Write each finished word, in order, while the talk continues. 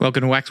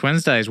Welcome to Wax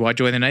Wednesdays. Why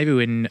join the Navy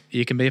when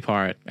you can be a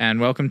pirate? And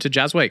welcome to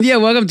Jazz Week. Yeah,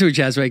 welcome to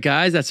Jazz Week,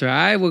 guys. That's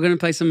right. We're going to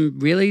play some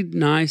really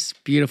nice,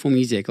 beautiful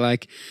music.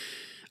 Like,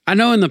 I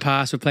know in the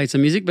past we've played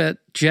some music, but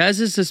jazz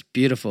is just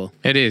beautiful.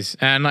 It is.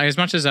 And like, as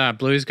much as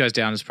blues goes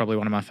down as probably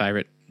one of my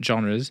favourite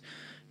genres,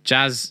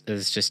 jazz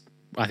is just,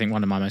 I think,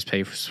 one of my most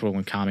peaceful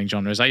and calming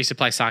genres. I used to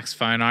play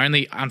saxophone. I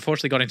only,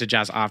 unfortunately, got into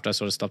jazz after I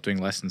sort of stopped doing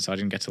lessons, so I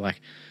didn't get to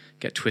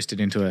get twisted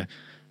into a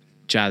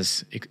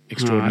jazz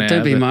extraordinaire.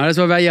 Don't be modest.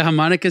 What about your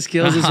harmonica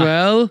skills as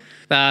well?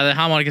 The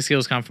harmonica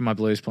skills come from my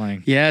blues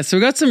playing. Yeah, so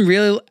we got some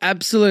really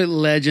absolute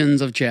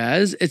legends of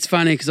jazz. It's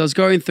funny because I was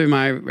going through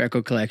my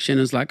record collection.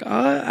 It was like,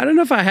 oh, I don't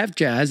know if I have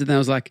jazz. And then I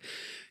was like,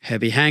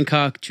 Herbie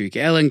Hancock, Duke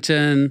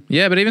Ellington.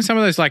 Yeah, but even some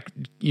of those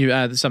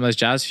some of those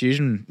jazz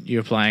fusion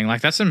you're playing,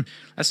 like that's some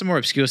more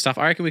obscure stuff.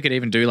 I reckon we could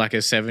even do like a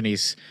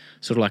 70s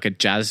sort of like a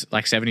jazz,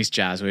 like 70s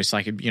jazz, where it's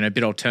like a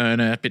bit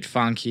alternate, a bit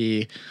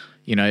funky.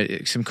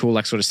 Some cool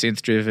like sort of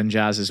synth-driven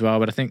jazz as well.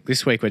 But I think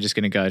this week we're just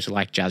going to go to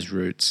like jazz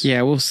roots.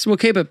 Yeah, we'll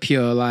keep it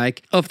pure.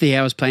 Like off the air,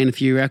 I was playing a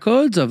few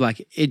records of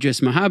like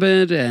Idris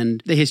Muhammad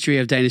and the history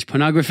of Danish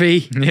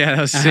pornography. Yeah,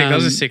 that was sick. That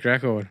was a sick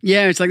record.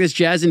 Yeah, it's like this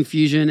jazz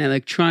infusion,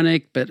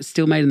 electronic, but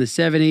still made in the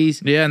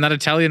 70s. Yeah, and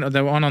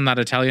the one on that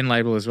Italian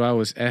label as well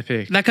was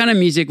epic. That kind of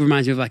music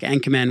reminds me of like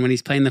Anchorman when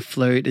he's playing the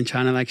flute and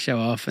trying to like show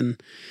off.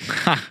 And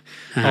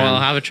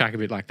I'll have a track a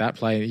bit like that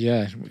play.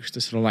 Yeah,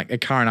 just sort of like a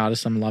current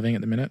artist I'm loving at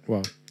the minute.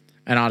 Well,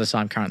 an artist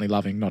I'm currently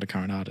loving, not a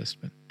current artist.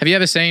 But have you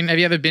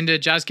ever been to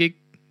jazz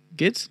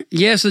gigs?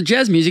 Yeah, so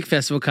Jazz Music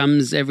Festival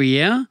comes every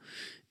year.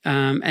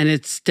 And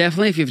it's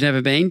definitely, if you've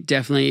never been,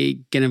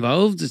 definitely get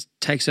involved. It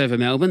takes over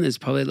Melbourne. There's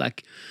probably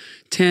like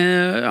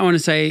 10, I want to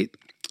say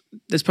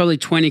there's probably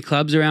 20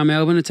 clubs around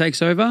Melbourne it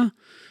takes over.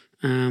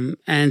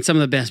 And some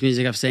of the best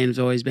music I've seen has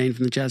always been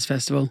from the Jazz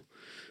Festival.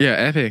 Yeah,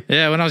 epic.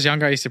 Yeah, when I was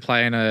younger, I used to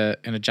play in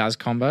a jazz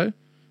combo.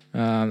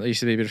 It used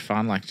to be a bit of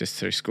fun, like just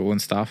through school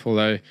and stuff,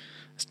 although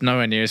it's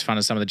nowhere near as fun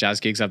as some of the jazz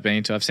gigs I've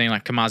been to. I've seen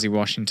like Kamasi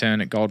Washington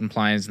at Golden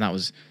Plains, and that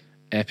was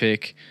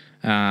epic.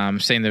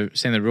 Seen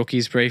the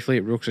Rookies briefly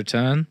at Rook's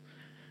Return.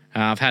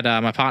 I've had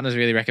my partner's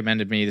really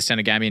recommended me the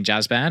Senegambian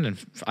Jazz Band, and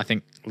I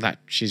think that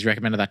she's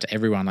recommended that to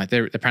everyone. Like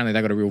apparently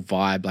they got a real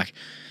vibe, like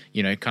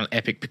kind of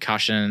epic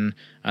percussion,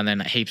 and then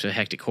heaps of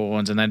hectic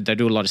horns, and then they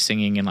do a lot of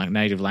singing in like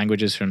native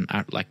languages from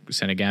like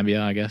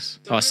Senegambia, I guess.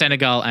 Oh,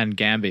 Senegal and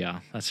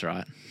Gambia. That's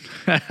right.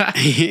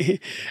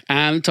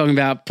 Talking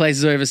about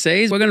places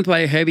overseas, we're going to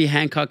play Herbie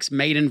Hancock's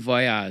Maiden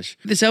Voyage.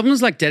 This album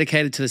is like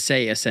dedicated to the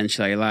sea,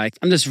 essentially. Like,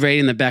 I'm just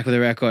reading the back of the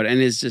record,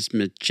 and it's just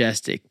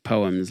majestic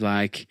poems.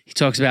 Like, he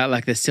talks about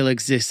like there still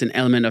exists an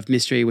element of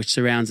mystery which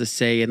surrounds the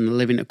sea and the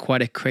living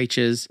aquatic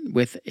creatures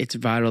with its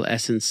vital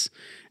essence.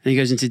 And he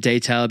goes into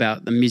detail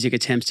about the music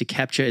attempts to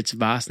capture its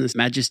vastness,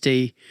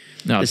 majesty.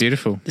 Oh,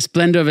 beautiful. The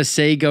splendor of a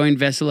sea-going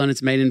vessel on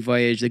its maiden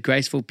voyage, the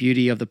graceful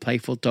beauty of the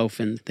playful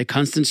dolphin, the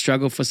constant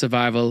struggle for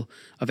survival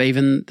of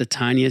even the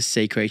tiniest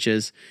sea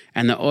creatures,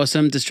 and the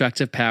awesome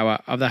destructive power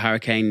of the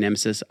hurricane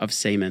nemesis of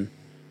seamen.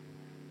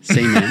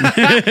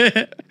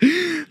 That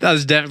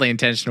was definitely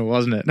intentional,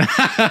 wasn't it?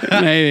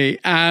 Maybe.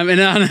 And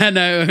on that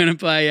note, we're going to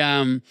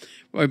play...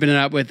 open it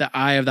up with The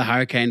Eye of the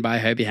Hurricane by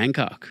Herbie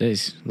Hancock.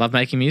 Jeez. Love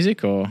making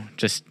music or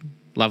just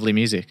lovely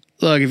music?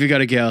 Look, if you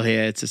got a girl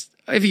here, it's just,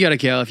 if you got a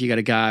girl, if you got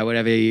a guy,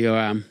 whatever you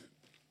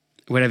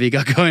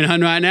got going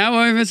on right now,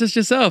 or if it's just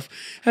yourself,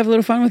 have a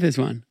little fun with this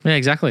one. Yeah,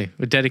 exactly.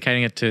 We're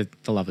dedicating it to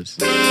the lovers.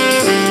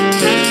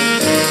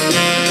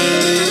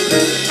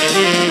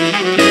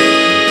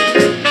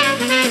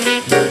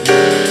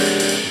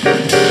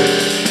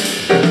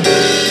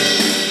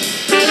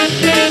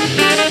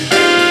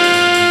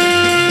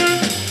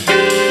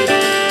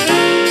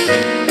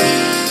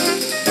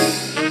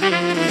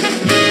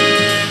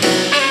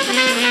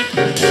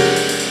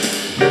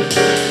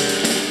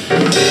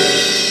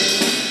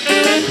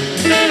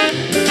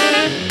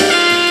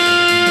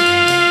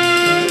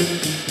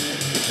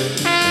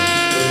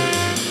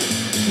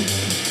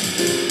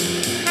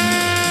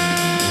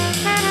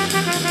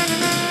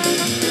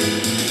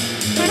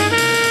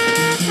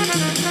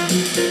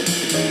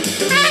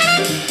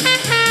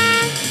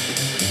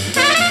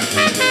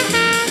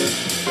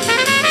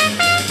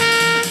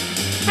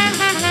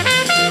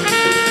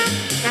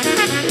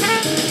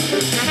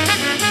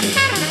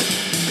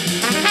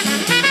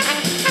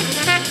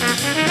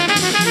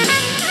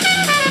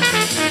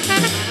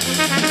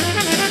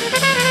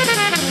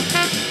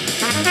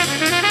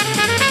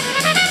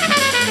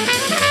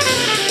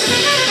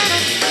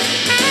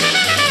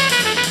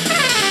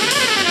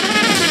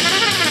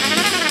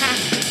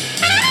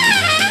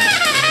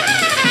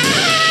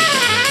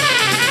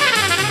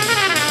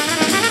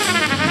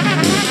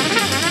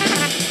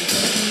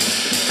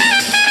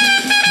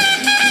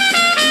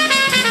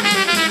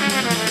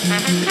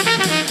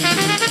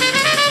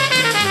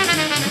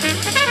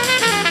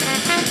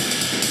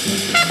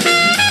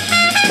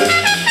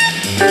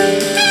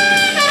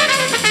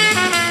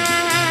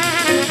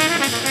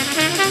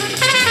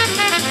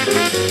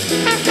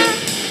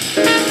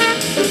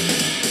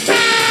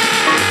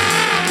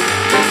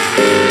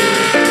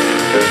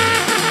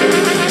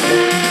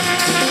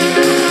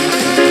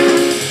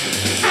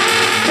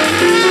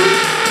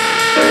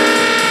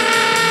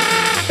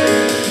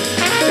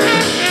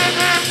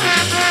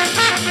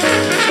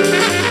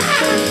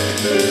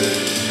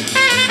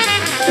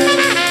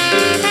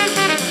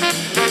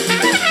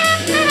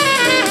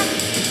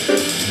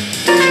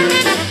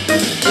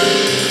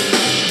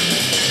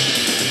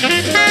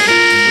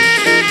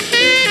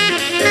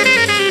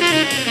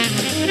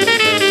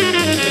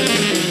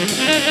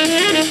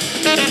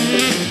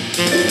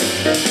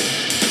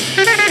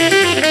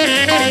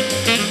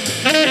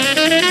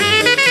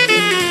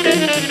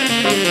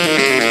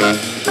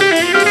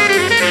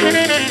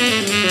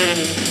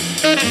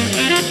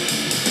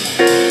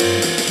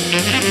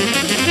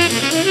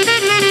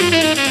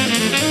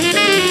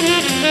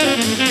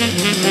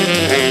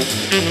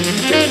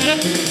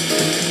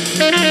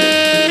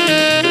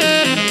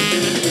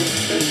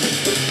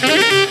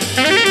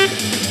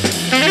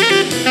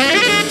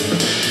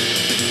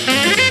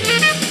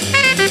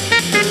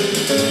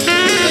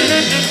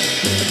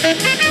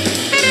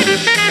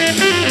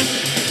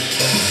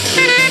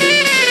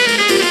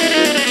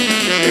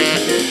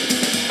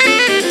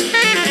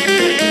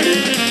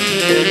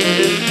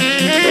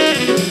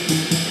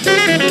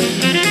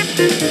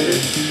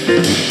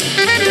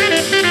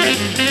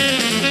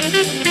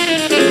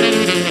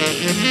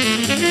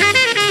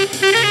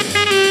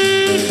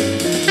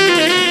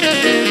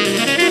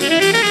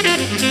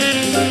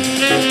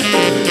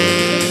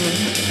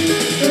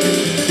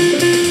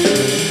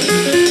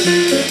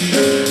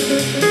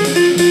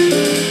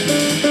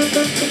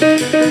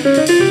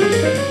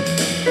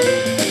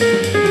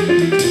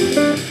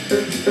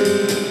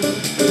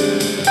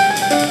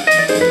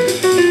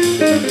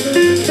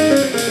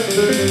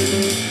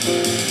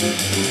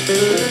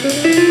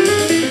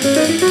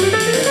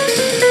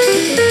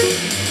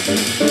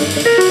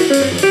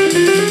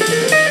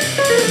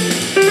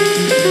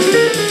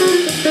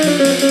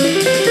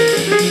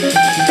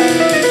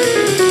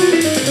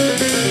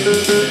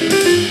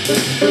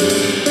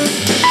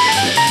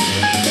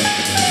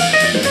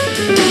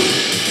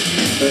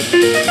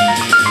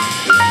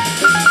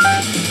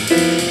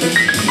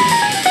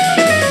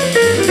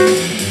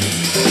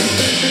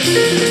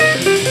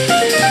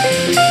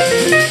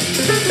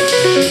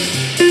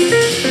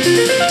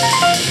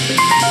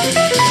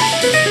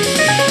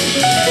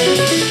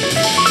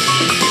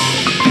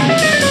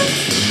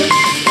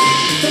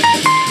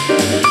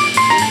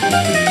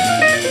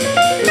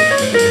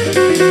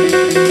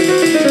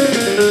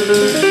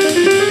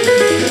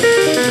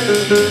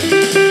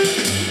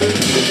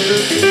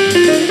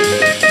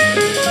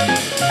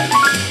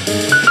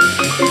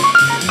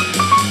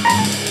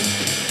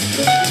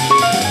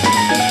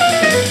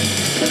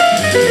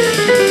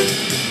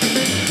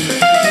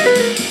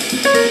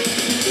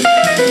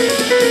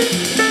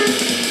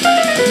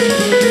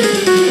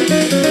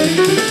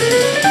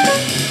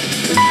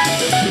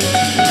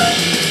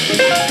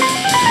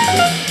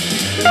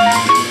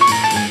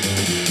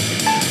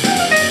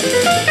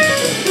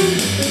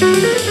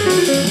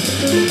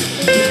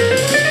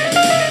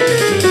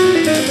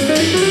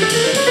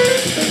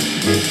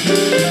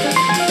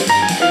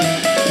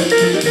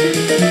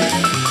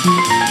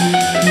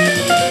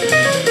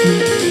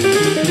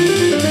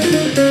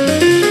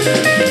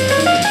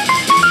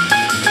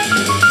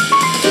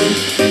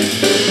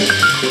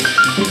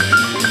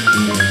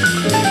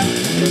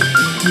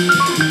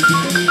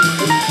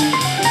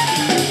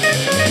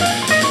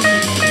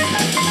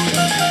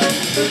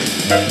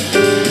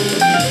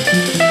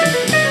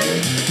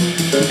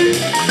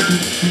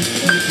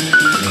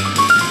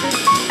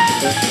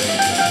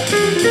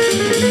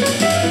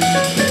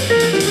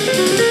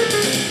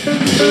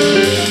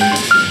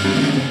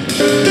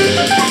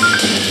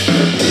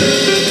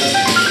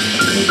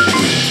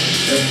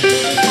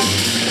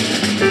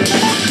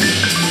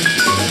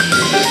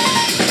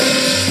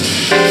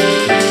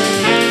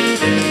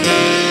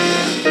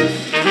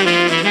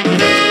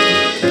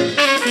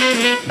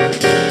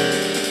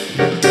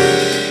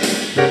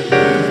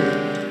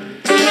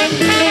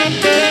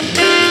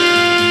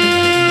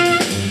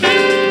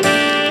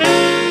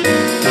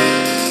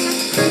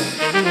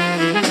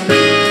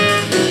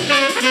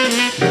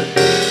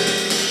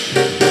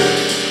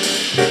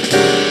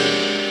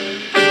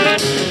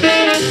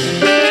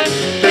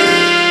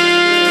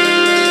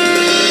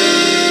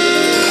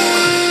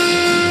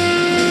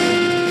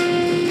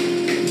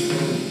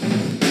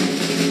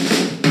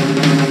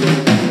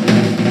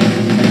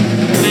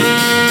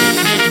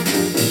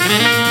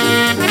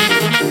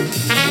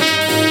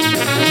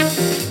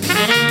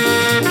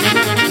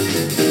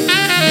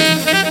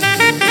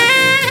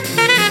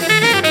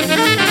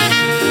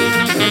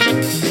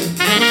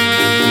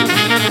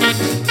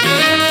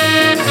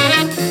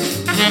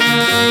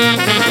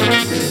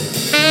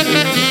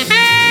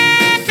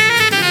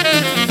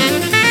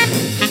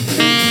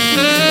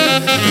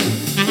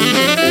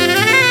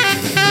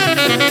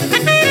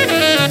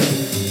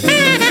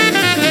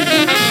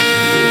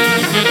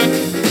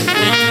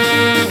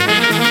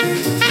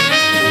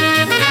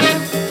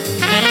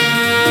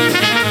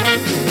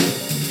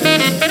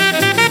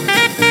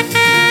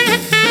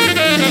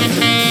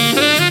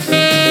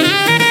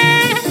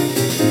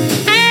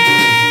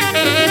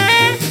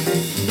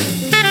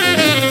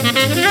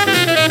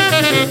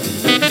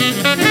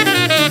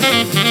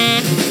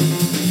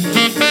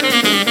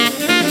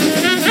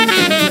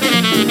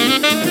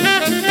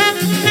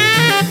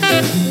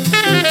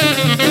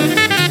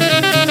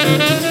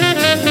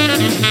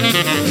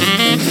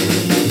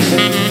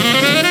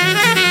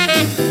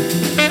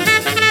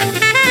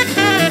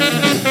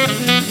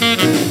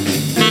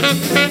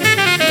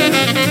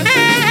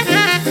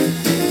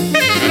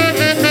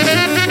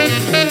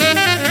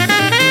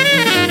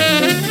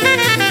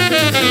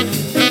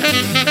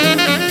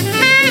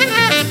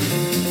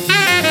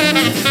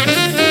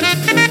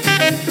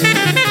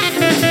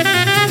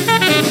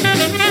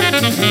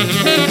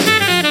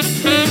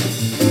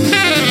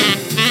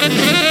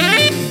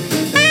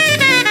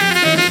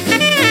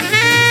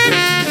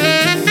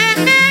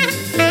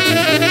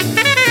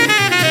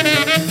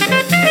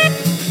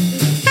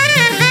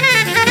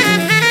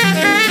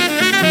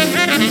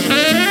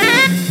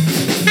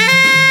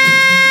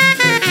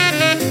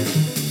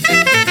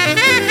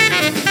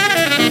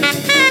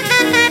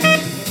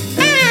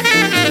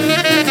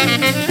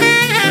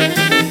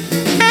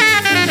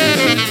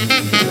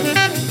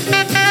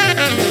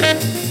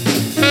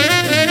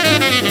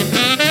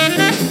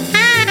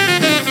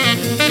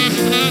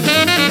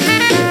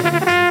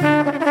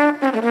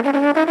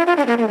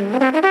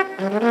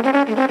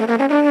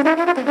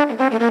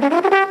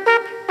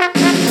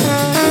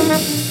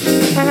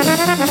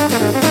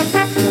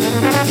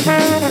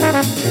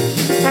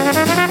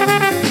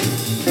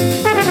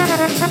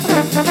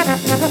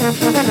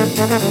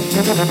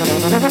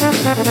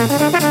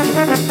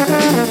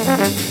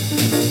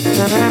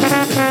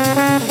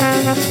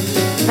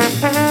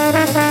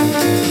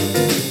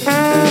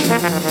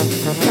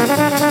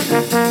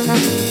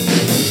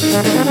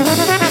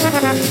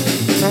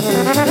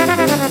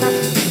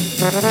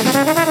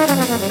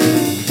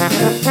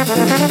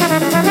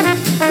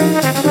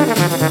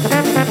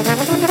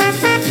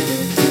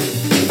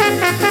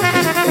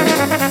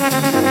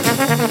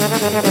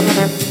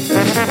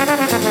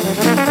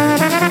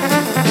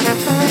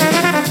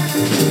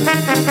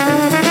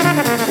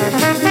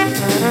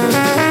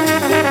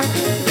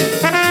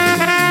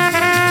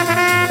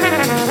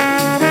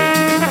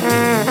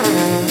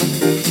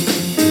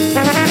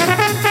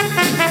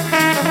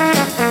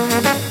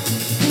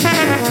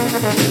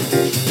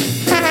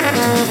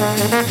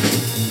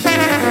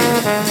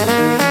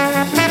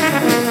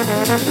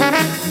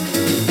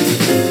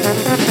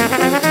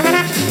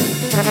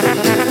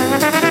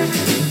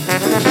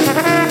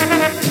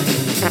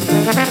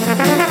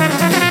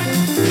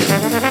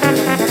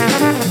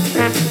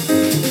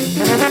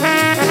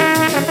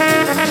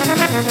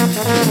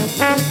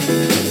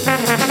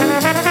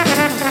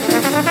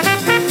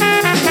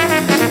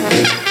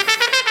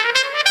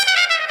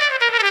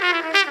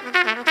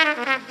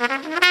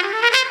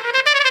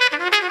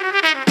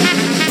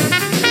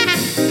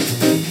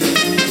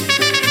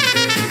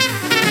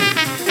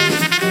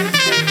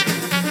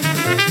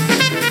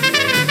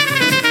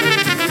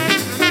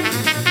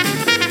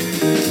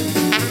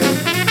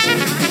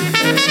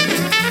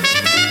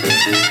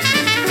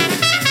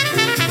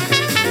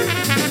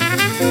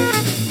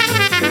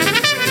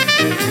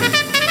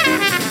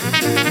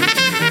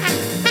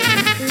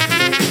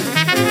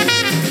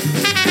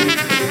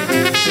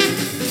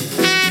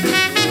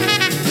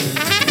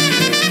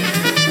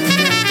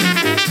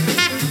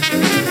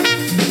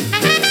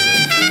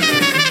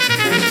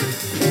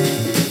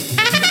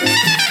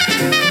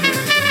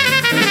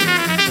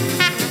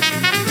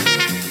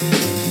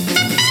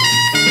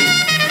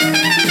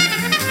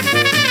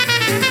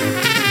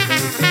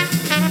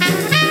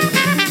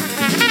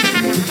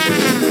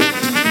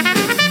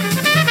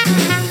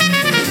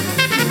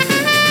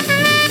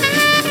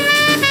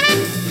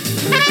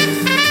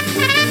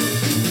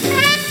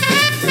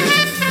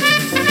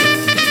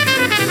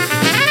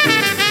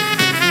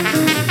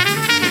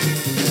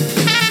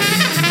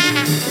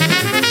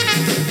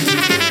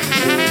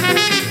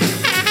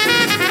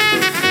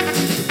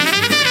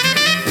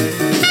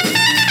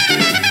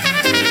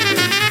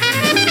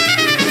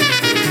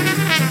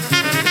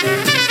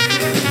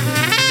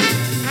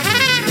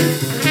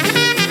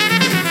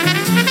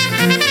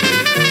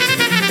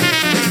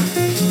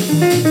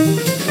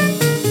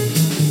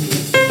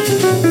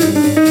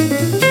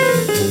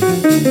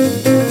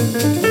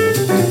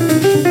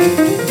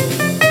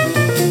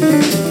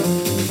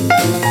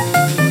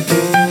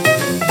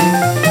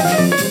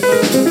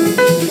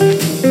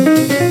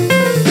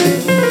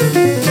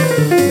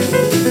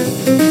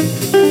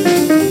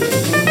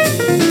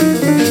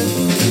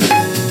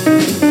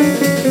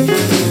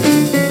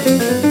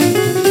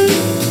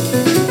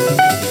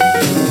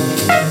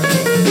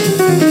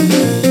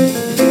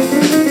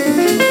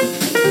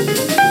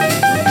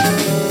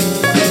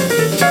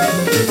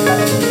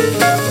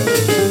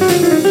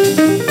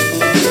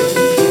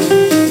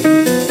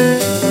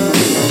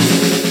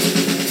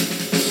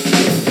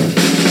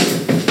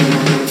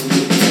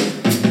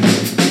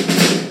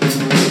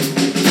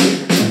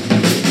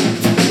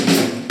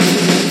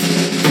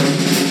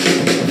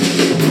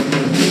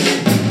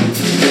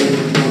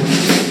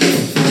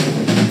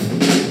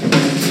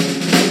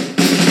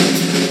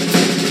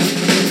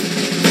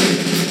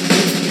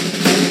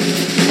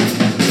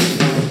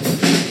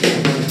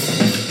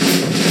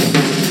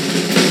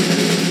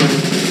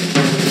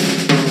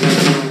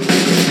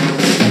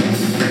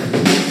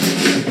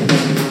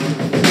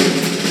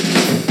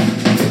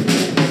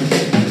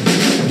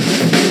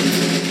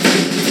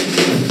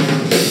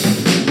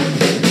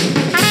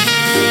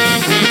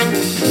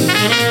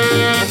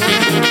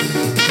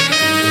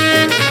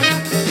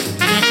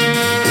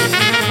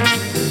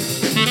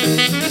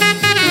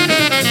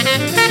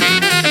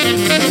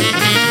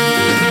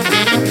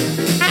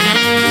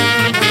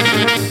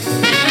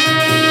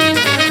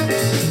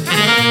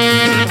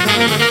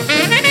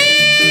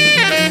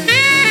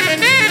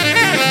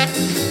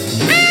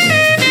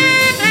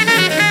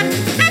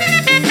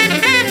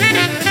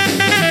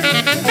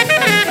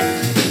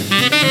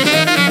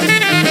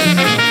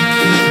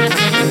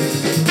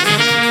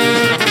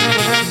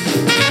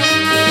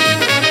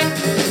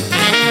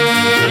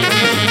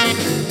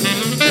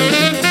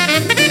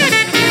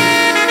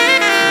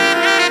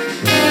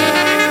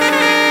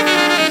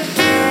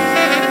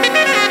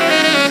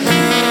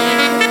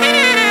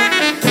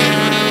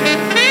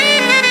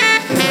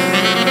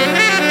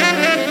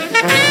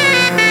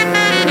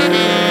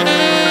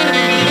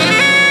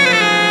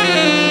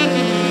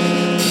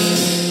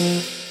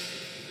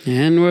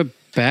 And we're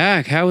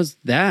back. How was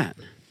that?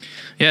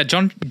 Yeah,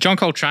 John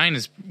Coltrane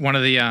is one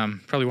of the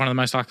probably one of the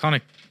most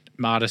iconic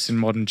artists in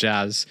modern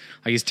jazz.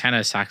 Like his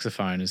tenor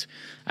saxophone is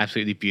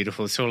absolutely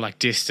beautiful. It's sort of like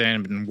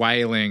distant and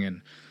wailing,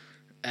 and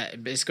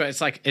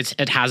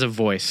it has a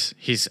voice.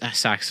 He's a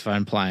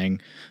saxophone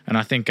playing, and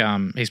I think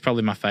he's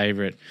probably my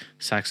favorite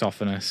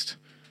saxophonist.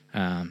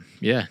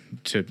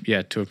 To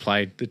have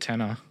played the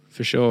tenor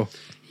for sure.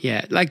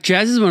 Yeah, like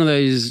jazz is one of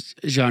those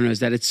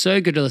genres that it's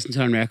so good to listen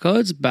to on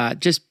records, but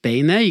just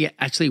being there, you're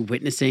actually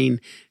witnessing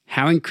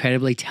how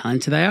incredibly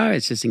talented they are.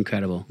 It's just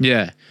incredible.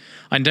 Yeah,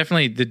 and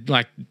definitely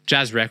the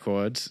jazz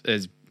records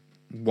is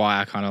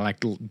why I kind of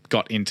like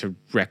got into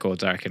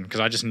records, I reckon, because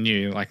I just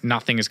knew like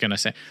nothing is going to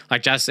sound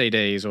like jazz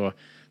CDs, or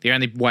the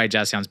only way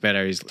jazz sounds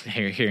better is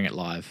hearing it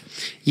live.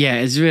 Yeah,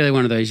 it's really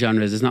one of those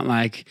genres. It's not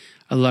like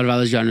a lot of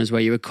other genres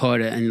where you record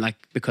it and like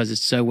because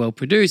it's so well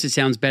produced, it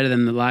sounds better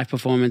than the live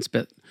performance,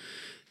 but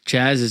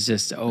jazz is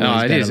just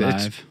always better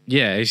live.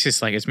 It's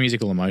just like it's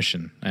musical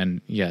emotion,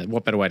 and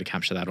what better way to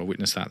capture that or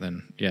witness that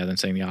than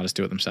seeing the artists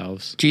do it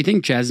themselves. Do you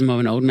think jazz is more of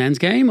an old man's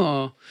game,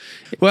 or?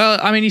 Well,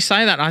 I mean, you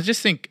say that, and I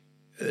just think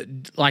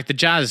like the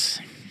jazz.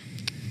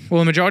 Well,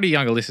 the majority of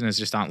younger listeners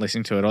just aren't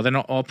listening to it, or they're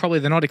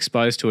not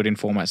exposed to it in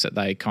formats that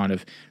they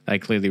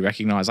clearly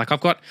recognise. Like I've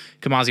got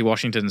Kamasi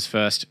Washington's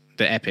first,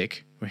 the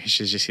Epic,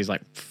 which is just his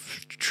like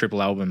triple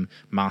album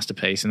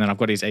masterpiece, and then I've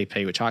got his EP,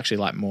 which I actually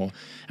like more.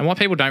 And what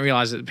people don't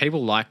realise is that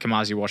people like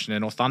Kamasi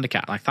Washington or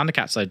Thundercat. Like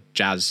Thundercat's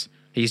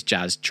he's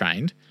jazz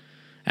trained,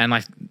 and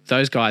like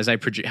those guys, they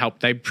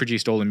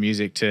produced all the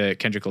music to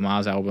Kendrick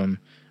Lamar's album,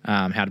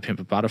 How to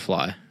Pimp a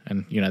Butterfly,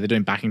 and they're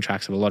doing backing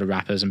tracks of a lot of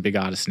rappers and big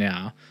artists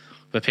now,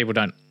 but people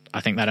don't. I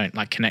think they don't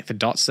like connect the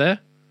dots there.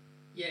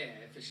 Yeah,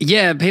 for sure.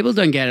 Yeah, people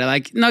don't get it.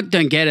 Like, not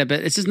don't get it,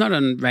 but it's just not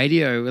on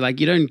radio. Like,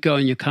 you don't go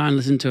in your car and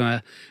listen to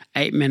a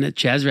 8-minute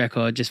jazz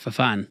record just for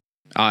fun.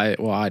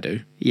 I do.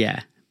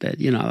 Yeah, but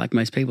like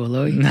most people,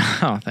 Louis.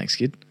 Oh, thanks,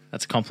 kid.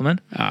 That's a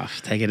compliment. Oh,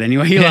 take it any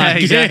way you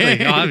like.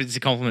 Exactly. It's a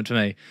compliment to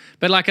me.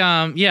 But like,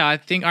 I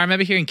think I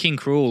remember hearing King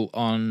Cruel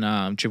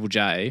on Triple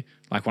J,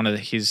 like one of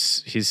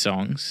his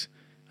songs.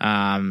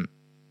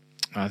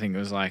 I think it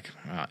was like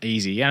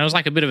Easy. And it was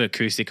like a bit of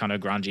acoustic, kind of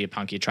grungy,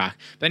 punky track.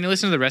 But then you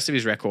listen to the rest of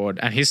his record,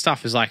 and his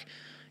stuff is like,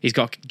 he's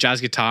got jazz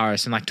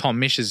guitarists, and like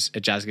Tom Misch is a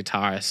jazz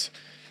guitarist.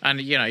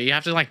 And, you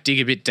have to like dig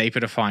a bit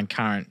deeper to find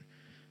current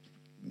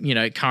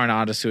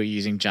artists who are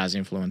using jazz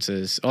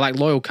influences. Or like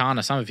Loyal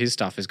Kana, some of his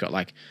stuff has got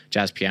like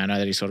jazz piano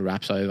that he sort of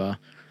raps over.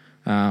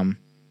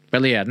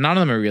 But yeah, none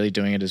of them are really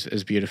doing it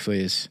as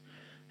beautifully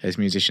as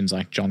musicians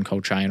like John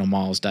Coltrane or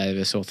Miles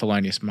Davis or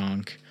Thelonious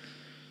Monk.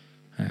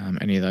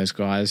 Any of those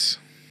guys.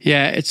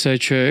 Yeah, it's so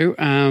true.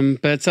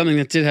 But something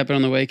that did happen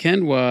on the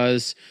weekend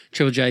was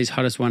Triple J's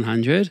Hottest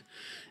 100.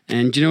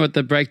 And do you know what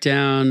the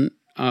breakdown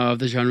of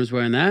the genres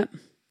were in that?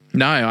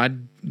 No,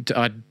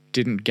 I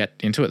didn't get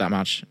into it that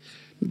much.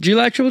 Do you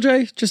like Triple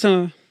J?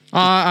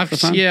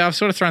 I've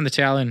sort of thrown the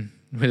towel in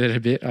with it a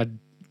bit.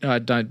 I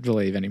don't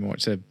believe anymore.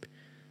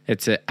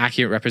 It's an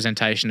accurate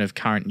representation of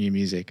current new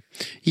music.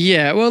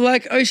 Yeah, well,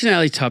 like Ocean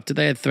Alley topped it.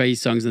 They had 3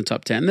 songs in the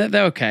top 10.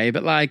 They're okay,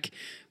 but like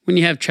when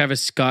you have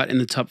Travis Scott in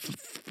the top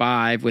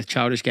 5 with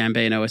Childish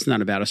Gambino, it's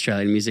not about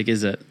Australian music,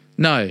 is it?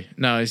 No,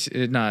 it's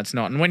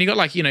not. And when you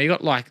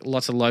got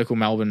lots of local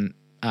Melbourne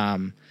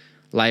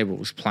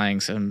labels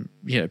playing some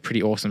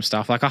pretty awesome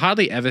stuff. Like I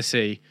hardly ever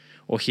see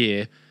or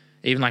hear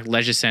even like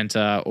Leisure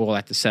Centre or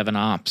like the 7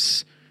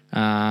 Ups,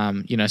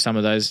 some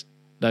of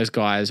those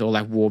guys, or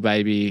like War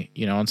Baby,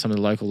 on some of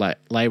the local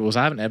labels.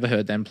 I haven't ever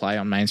heard them play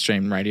on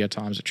mainstream radio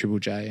times at Triple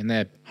J, and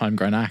they're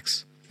homegrown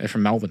acts. They're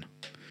from Melbourne.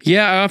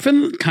 Yeah, I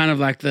often kind of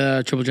like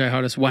the Triple J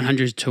Hottest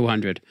 100 to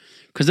 200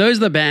 because those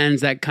are the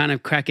bands that kind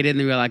of crack it in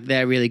and we're like,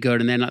 they're really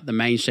good, and they're not the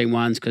mainstream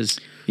ones because...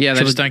 Yeah,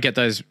 they just don't get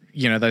those,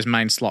 those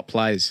main slot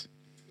plays.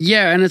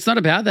 Yeah, and it's not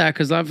about that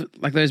because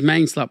like those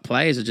main slot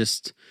plays are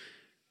just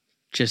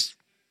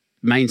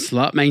main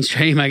slot,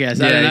 mainstream, I guess.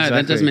 I don't know.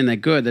 Exactly. That doesn't mean they're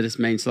good. They're just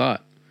main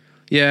slot.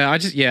 Yeah, I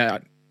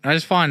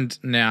just find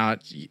now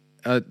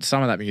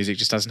some of that music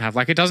just doesn't have,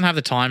 like, it doesn't have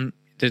the time,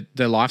 the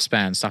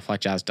lifespan stuff like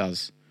jazz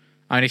does.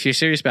 I mean, if you're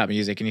serious about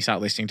music and you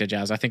start listening to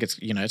jazz, I think it's,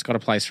 it's got a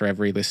place for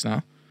every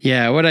listener.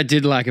 Yeah, what I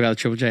did like about the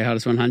Triple J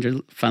Hottest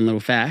 100, fun little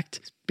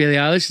fact, Billie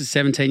Eilish is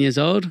 17 years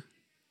old.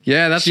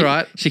 Yeah, that's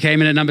right. She came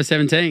in at number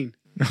 17.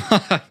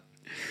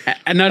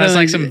 And that's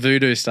like some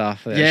voodoo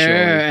stuff. There, yeah,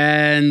 surely.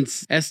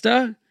 And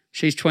Esther,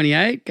 she's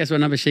 28. Guess what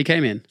number she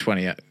came in?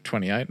 28. I feel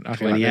 28.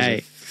 Like there's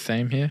a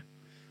theme here.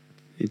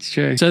 It's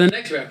true. So the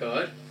next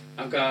record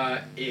I've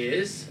got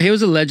is... He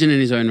was a legend in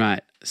his own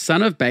right.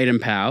 Son of Baden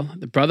Powell,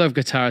 the brother of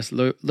guitarist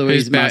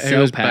Louis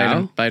Marcel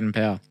Powell. Baden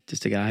Powell?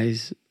 Just a guy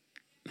who's...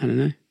 I don't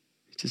know.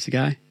 He's just a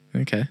guy.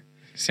 Okay.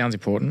 Sounds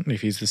important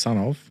if he's the son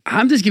of.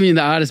 I'm just giving you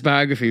the artist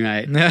biography,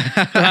 mate.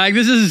 Like,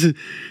 this is...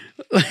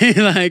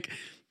 like...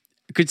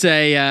 I could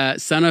say,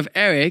 son of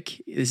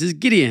Eric, this is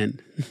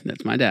Gideon.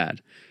 That's my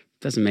dad.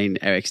 Doesn't mean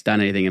Eric's done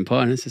anything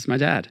important. It's just my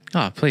dad.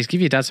 Oh, please, give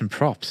your dad some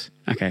props.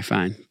 Okay,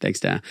 fine. Thanks,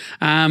 Dad.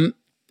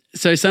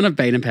 So son of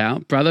Baden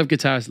Powell, brother of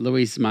guitarist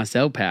Louis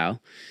Marcel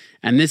Powell,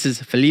 and this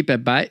is Philippe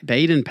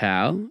Baden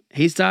Powell.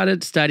 He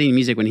started studying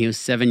music when he was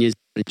 7 years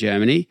old in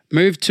Germany,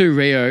 moved to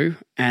Rio,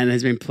 and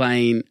has been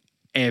playing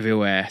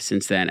everywhere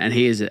since then, and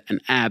he is an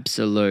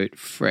absolute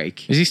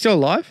freak. Is he still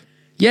alive?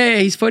 Yeah,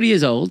 he's 40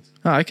 years old.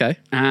 Oh, okay.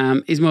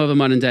 He's more of a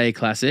modern day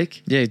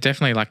classic. Yeah,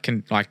 definitely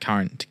like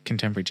current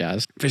contemporary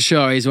jazz. For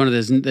sure, he's one of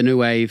the new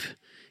wave,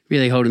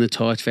 really holding the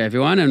torch for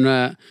everyone.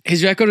 And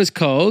his record is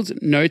called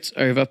Notes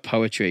Over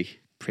Poetry.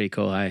 Pretty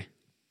cool, hey?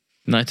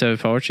 Notes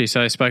Over Poetry.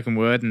 So spoken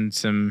word and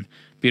some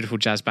beautiful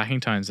jazz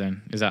backing tones.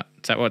 Then is that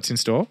what's in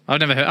store?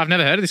 I've never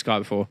heard of this guy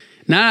before.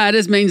 No, it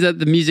just means that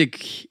the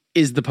music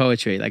is the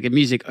poetry, like a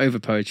music over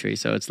poetry.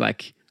 So it's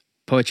like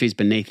poetry's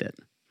beneath it.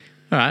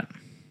 All right.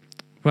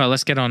 Well,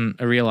 let's get on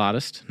a real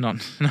artist, not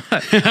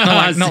like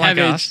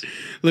us.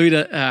 Louis,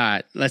 all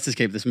right, let's just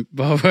keep this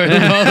ball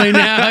rolling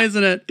now,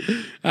 isn't it?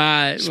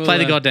 Just play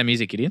the goddamn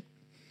music, idiot.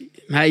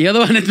 Hey, you're the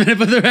one that's going to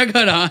put the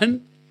record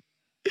on.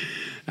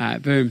 All right,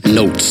 boom.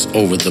 Notes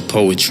over the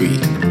poetry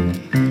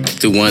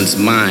through one's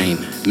mind,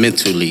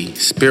 mentally,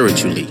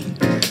 spiritually,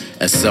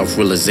 as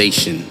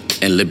self-realization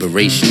and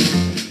liberation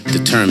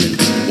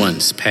determines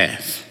one's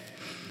path.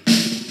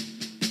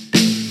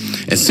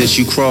 And since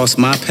you crossed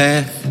my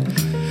path,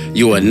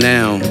 you are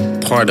now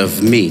part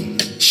of me,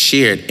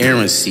 shared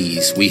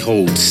errancies we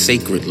hold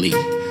sacredly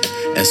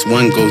as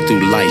one go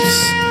through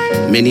life's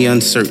many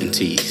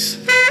uncertainties.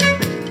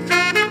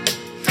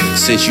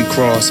 Since you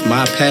crossed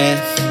my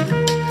path,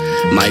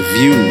 my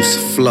views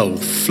flow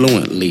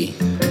fluently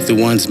through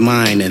one's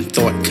mind and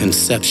thought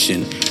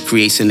conception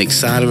creates an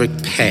exotic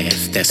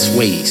path that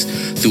sways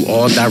through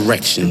all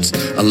directions,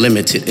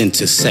 unlimited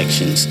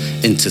intersections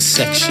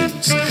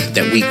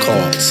that we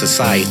call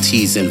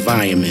society's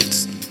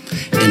environments.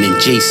 An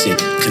adjacent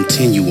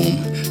continuum,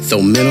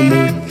 though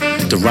minimal,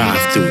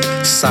 derived through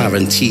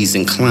sovereignties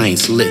and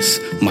clients' lists.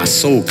 My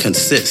soul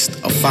consists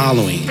of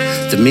following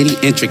the many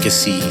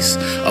intricacies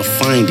of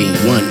finding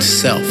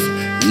oneself,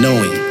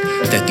 knowing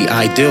that the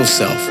ideal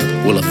self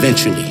will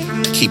eventually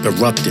keep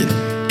erupting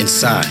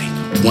inside,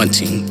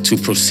 wanting to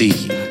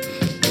proceed.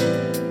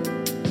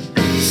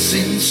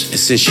 And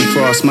since you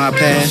crossed my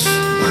path,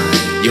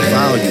 your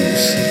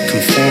values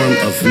conform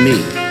of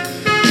me.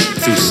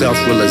 Through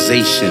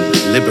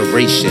self-realization,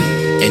 liberation,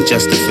 and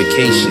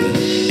justification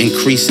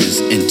increases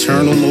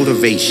internal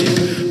motivation,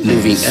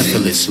 moving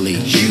effortlessly,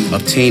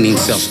 obtaining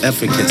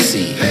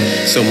self-efficacy.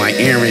 So my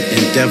errant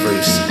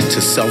endeavors to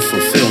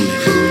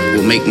self-fulfillment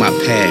will make my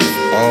path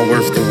all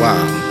worth the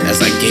while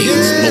as I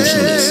gaze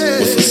motionless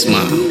with a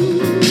smile.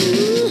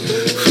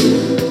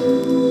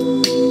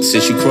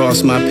 Since you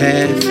crossed my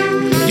path,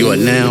 you are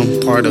now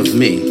part of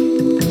me.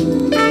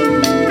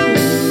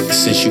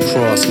 Since you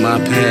crossed my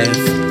path,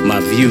 my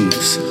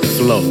views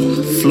flow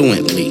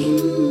fluently.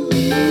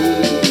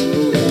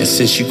 And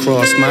since you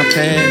crossed my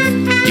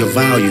path, your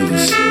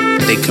values,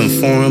 they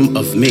conform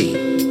of me.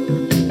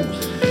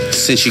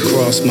 Since you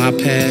crossed my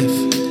path,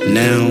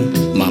 now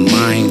my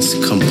mind's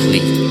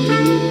complete.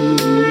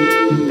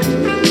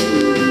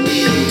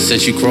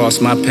 Since you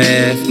crossed my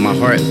path, my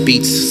heart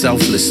beats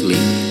selflessly.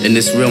 In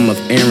this realm of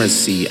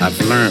errancy, I've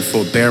learned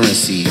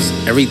forbearances.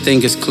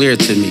 Everything is clear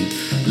to me,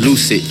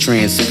 lucid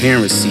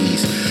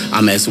transparencies.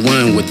 I'm as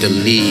one with the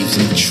leaves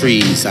and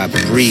trees. I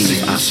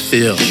breathe, I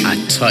feel, I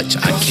touch,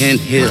 I can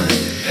heal.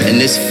 In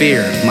this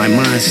fear, my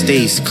mind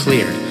stays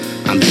clear.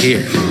 I'm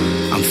here,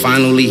 I'm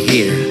finally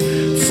here,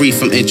 free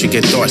from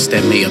intricate thoughts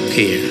that may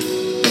appear.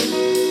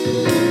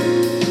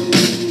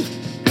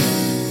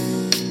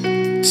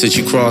 Since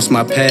you crossed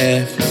my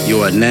path,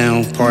 you are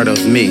now part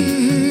of me.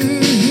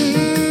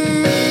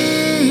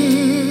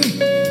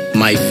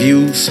 My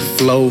views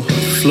flow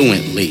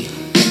fluently.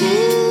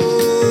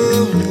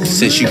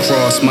 Since you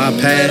crossed my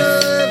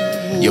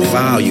path, your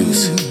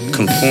values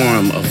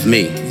conform of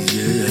me.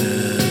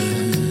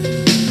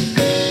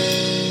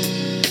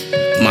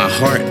 My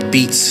heart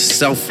beats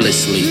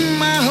selflessly.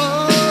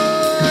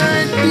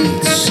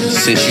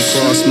 Since you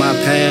crossed my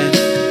path,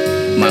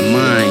 my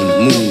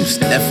mind moves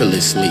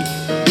effortlessly.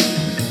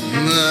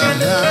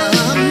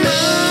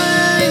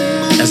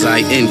 As I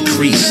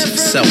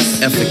increase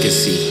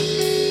self-efficacy.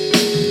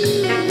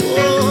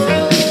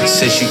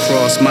 Since you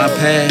crossed my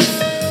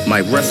path,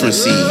 my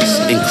references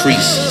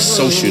increase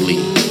socially.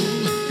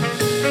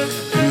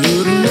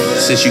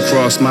 Since you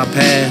crossed my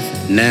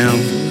path, now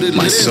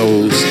my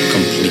soul's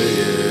complete.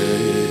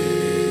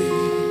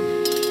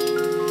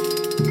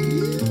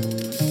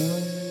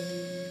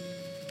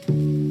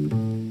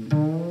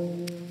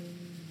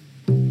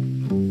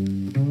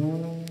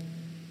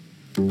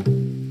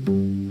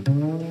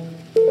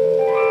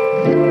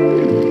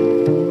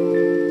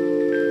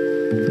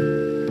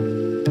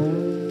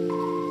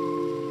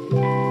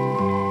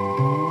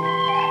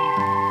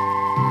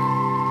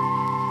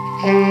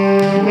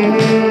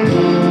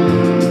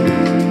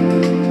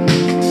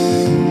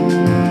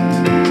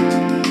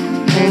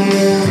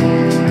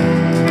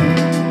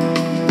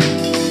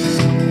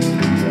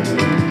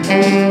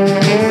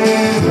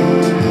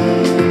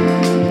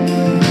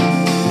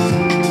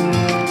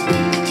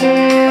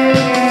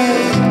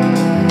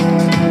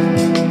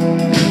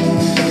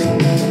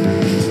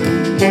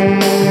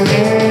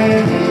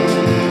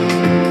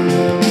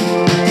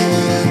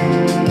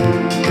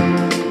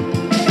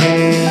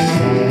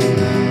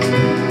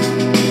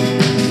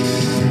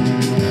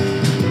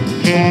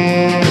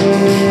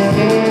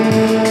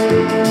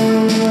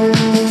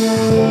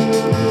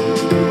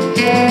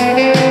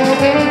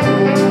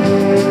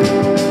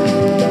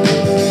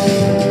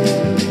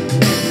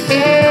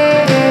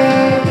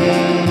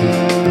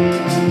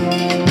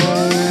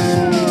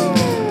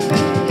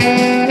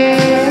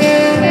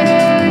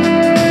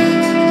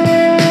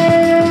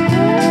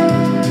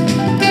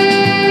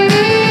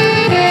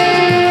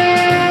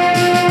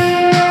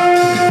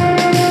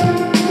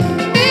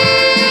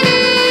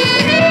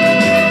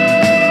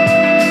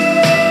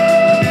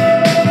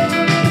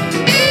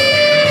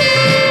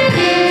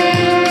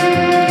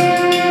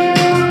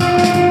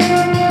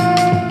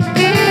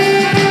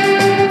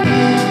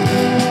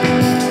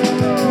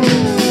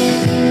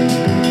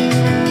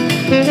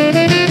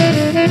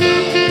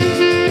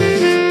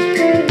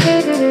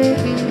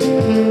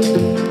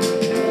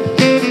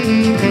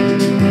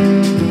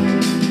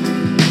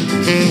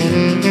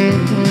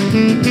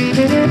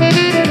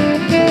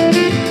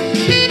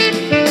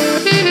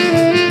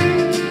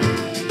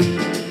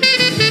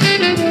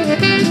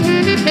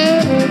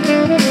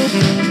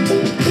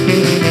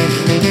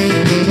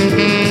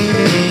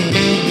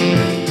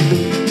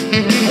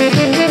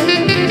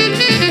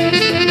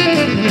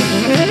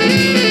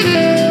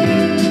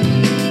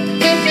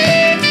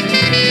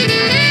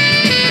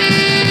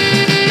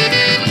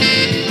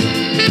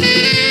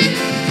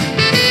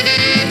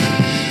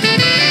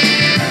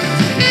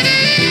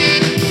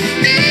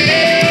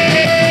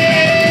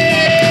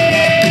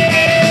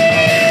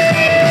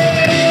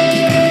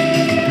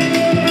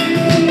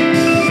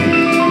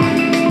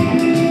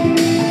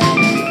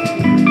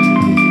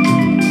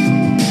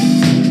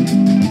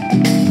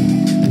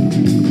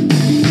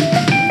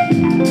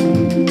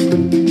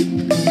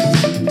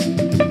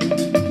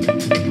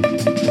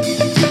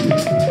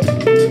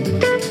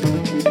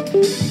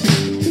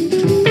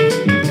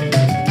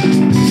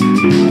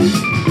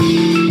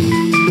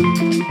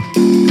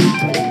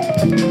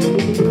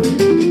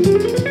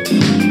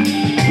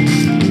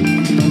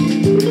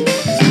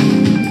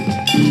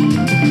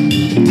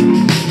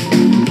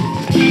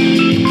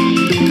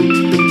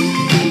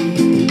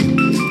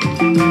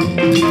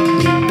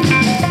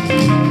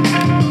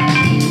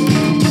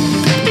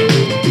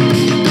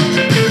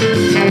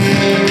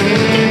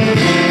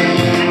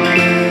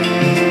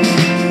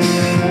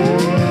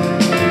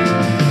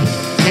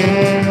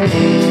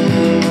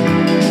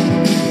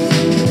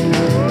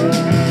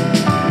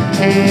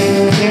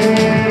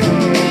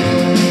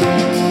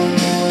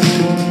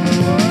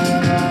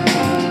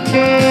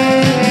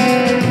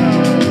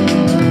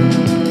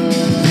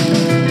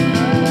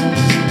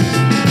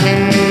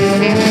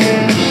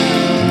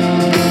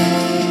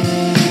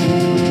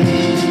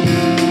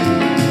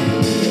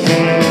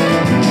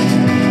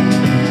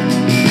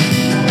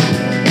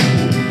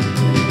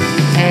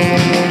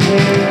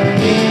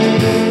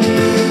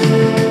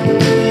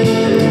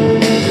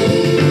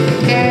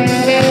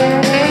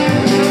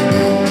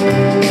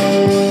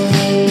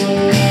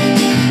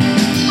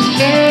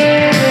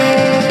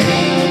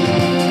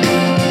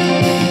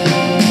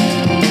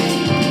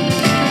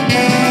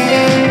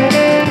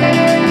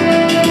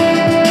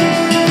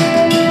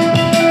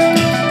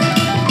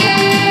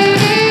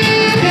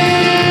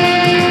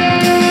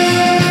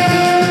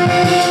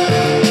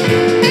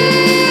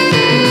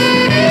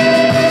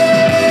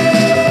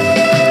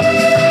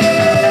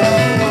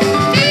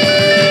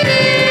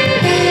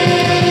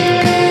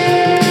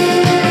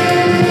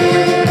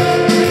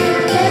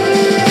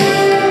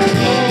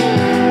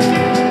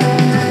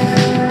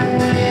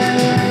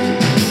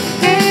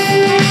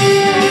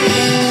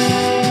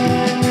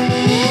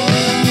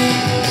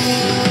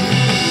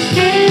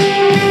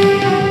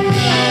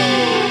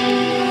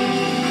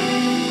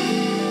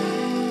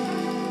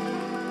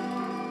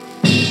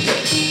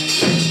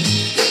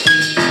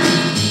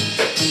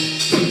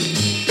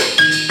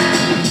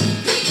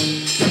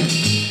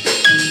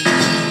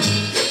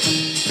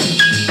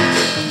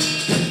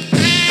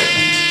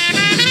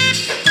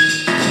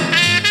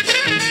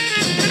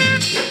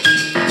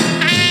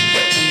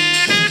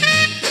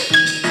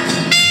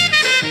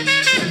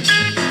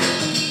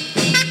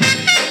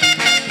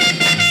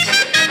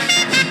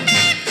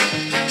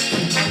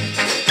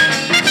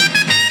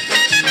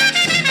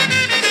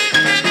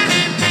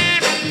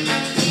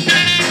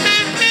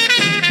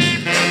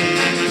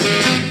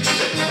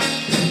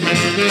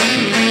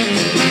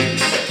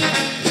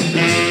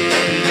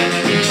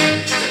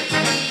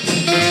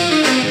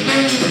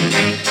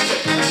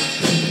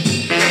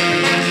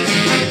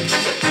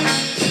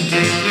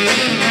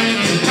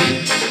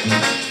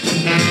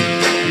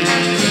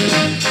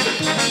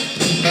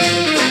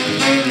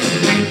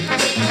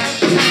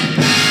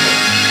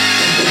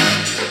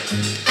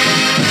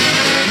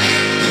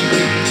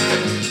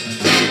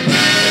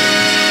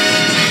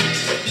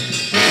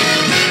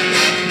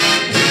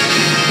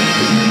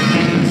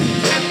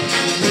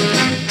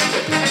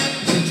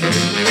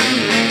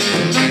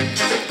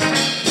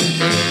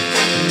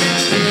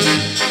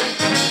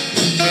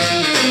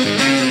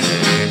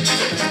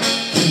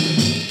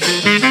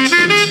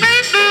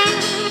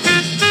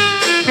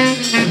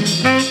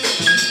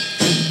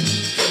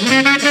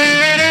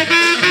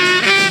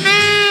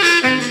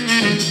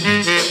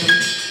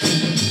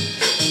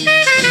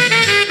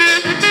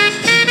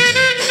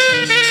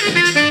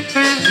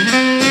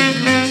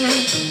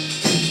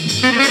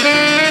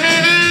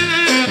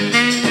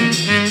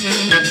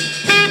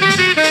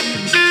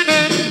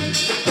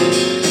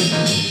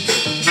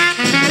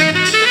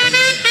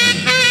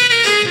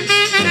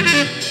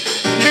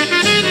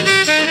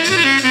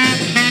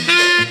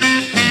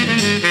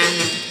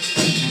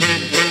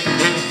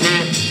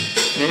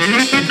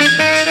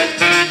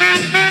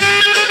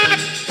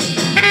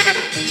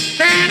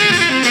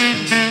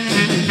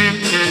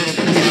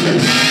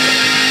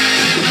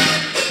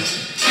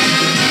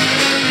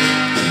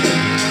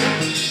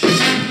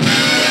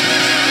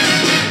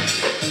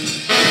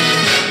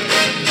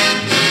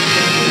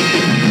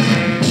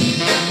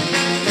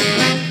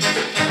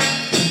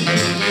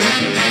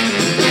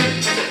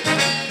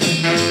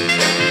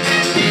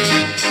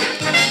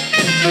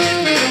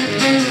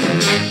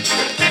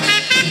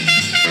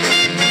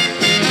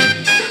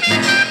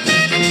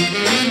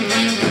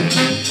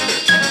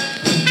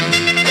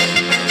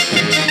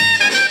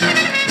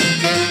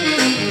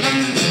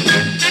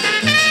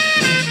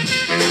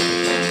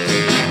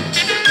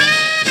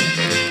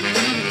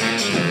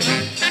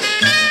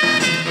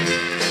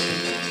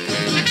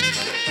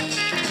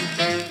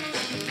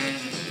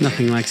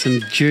 Nothing like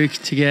some Duke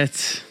to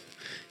get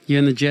you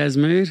in the jazz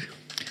mood.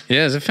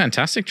 Yeah, it's a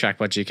fantastic track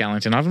by Duke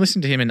Ellington. I've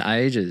listened to him in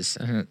ages.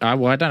 I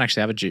don't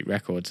actually have a Duke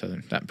record, so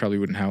that probably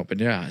wouldn't help. But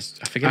yeah, I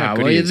forget how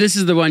good he is. This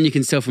is the one you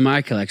can steal from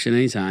my collection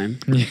anytime.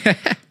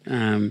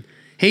 Yeah.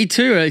 He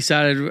too really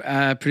started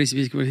producing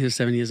music when he was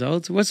 7 years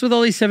old. What's with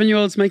all these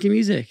 7-year-olds making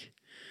music?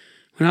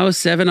 When I was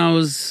 7, I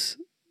was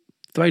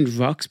throwing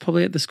rocks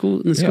probably at the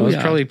school. I was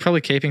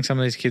probably keeping some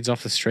of these kids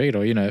off the street,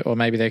 or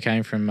maybe they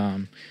came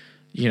from,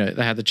 they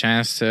had the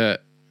chance to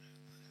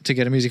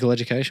get a musical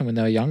education when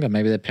they were younger.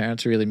 Maybe their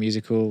parents are really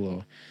musical,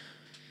 or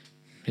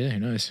who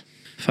knows?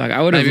 Fuck,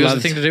 I would have maybe it was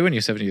loved the thing to do when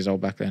you're 7 years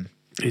old back then.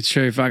 It's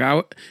true.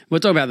 Fuck, we're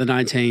talking about the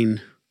early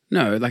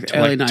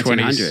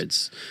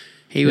 1900s.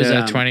 He was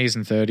 20s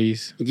and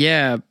 30s.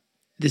 Yeah,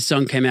 this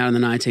song came out in the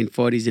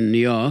 1940s in New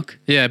York.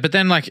 Yeah, but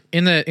then like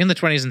in the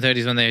 20s and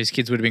 30s when those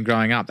kids would have been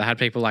growing up, they had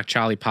people like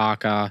Charlie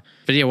Parker.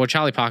 But yeah,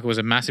 Charlie Parker was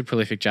a massive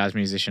prolific jazz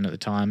musician at the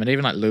time, and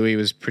even like Louis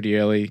was pretty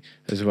early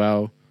as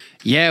well.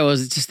 Yeah, it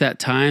was just that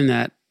time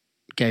that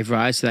gave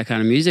rise to that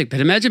kind of music. But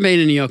imagine being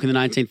in New York in the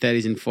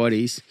 1930s and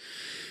 40s.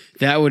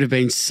 That would have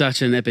been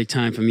such an epic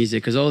time for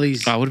music because all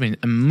these... Oh, it would have been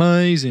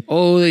amazing.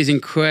 All these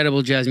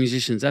incredible jazz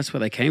musicians, that's where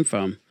they came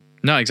from.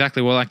 No,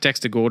 exactly. Well, like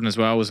Dexter Gordon as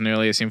well was an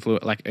earliest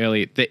influence,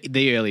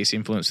 the earliest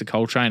influence to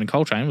Coltrane, and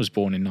Coltrane was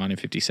born in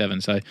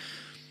 1957. So,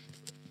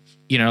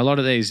 you know, a lot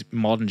of these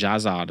modern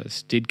jazz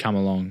artists did come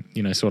along,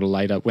 you know, sort of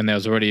later when there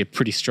was already a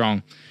pretty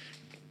strong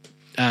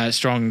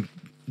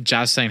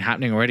jazz scene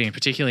happening already, and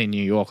particularly in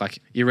New York. Like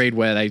you read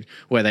where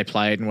they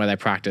played and where they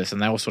practiced,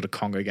 and they all sort of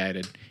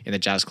congregated in the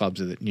jazz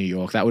clubs of New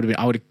York. That would have been,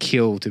 I would have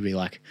killed to be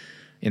like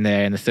in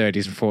there in the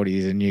 30s and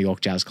 40s in New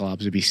York jazz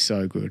clubs. Would be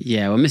so good.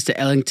 Yeah, well, Mr.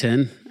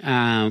 Ellington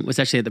was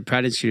actually at the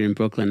Pratt Institute in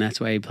Brooklyn. That's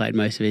where he played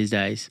most of his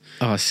days.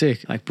 Oh,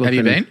 sick! Like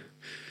Brooklyn. Have you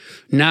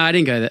been? No, I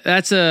didn't go there.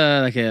 That's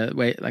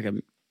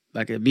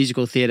like a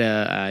musical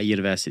theatre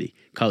university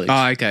college.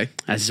 Oh, okay.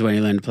 That's just when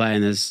you learn to play.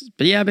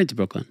 But yeah, I've been to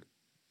Brooklyn.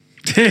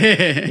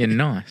 Yeah,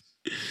 nice.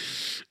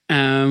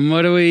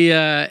 What are we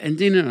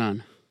ending it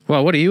on?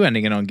 Well, what are you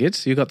ending it on,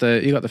 Gids? You got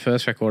the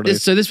first record of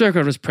this. So this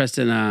record was pressed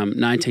in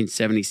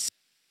 1976.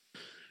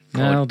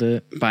 Nailed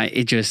it. By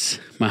Idris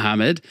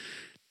Muhammad.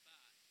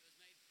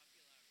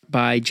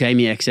 By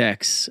Jamie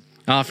XX.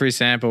 For his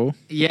sample.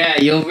 Yeah,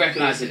 you'll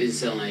recognise it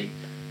instantly.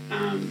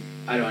 I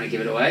don't want to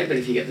give it away, but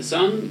if you get the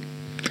song,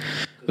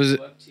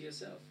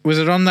 was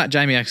it on that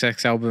Jamie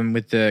XX album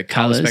with the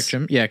colour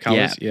spectrum? Yeah,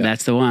 colours. Yeah,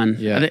 that's the one.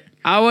 Yeah.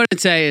 I wouldn't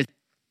say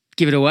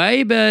give it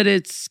away, but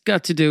it's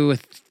got to do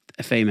with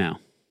a female.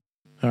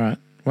 All right.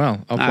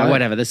 Well, I'll play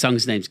whatever. The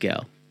song's name's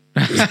Girl.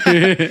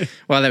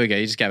 Well, there we go.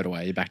 You just gave it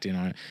away. You backed in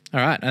on it.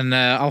 All right. And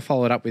I'll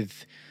follow it up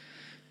with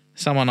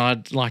someone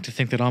I'd like to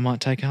think that I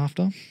might take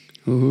after.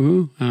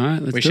 Ooh. All right.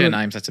 Let's we do share it.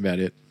 names. That's about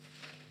it.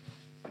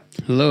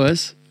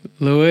 Louis.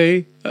 Who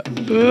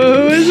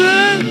is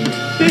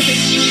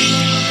it?